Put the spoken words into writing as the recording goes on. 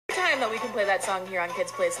time that we can play that song here on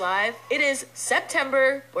Kids Place Live. It is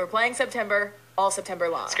September. We're playing September all September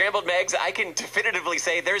long. Scrambled Megs, I can definitively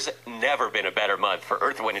say there's never been a better month for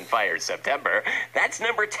Earth, Wind, and Fire's September. That's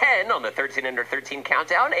number 10 on the 13 Under 13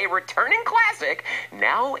 countdown, a returning classic,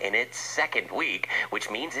 now in its second week, which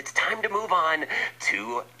means it's time to move on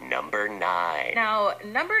to number 9. Now,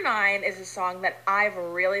 number 9 is a song that I've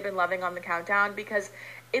really been loving on the countdown because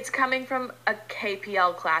it's coming from a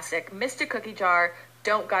KPL classic, Mr. Cookie Jar,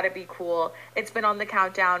 Don't Gotta Be Cool. It's been on the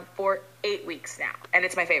countdown for 8 weeks now, and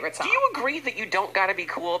it's my favorite song. Do you agree that you don't gotta be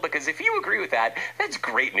cool? Because if you agree with that, that's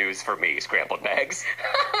great news for me, Scrambled Megs.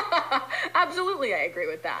 Absolutely, I agree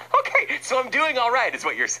with that. Okay, so I'm doing all right, is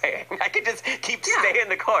what you're saying. I can just keep staying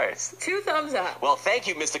the course. 2 thumbs up. Well, thank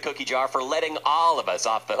you, Mr. Cookie Jar, for letting all of us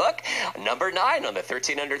off the hook. Number 9 on the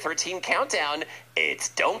 13 Under 13 countdown, it's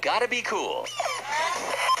Don't Gotta Be Cool.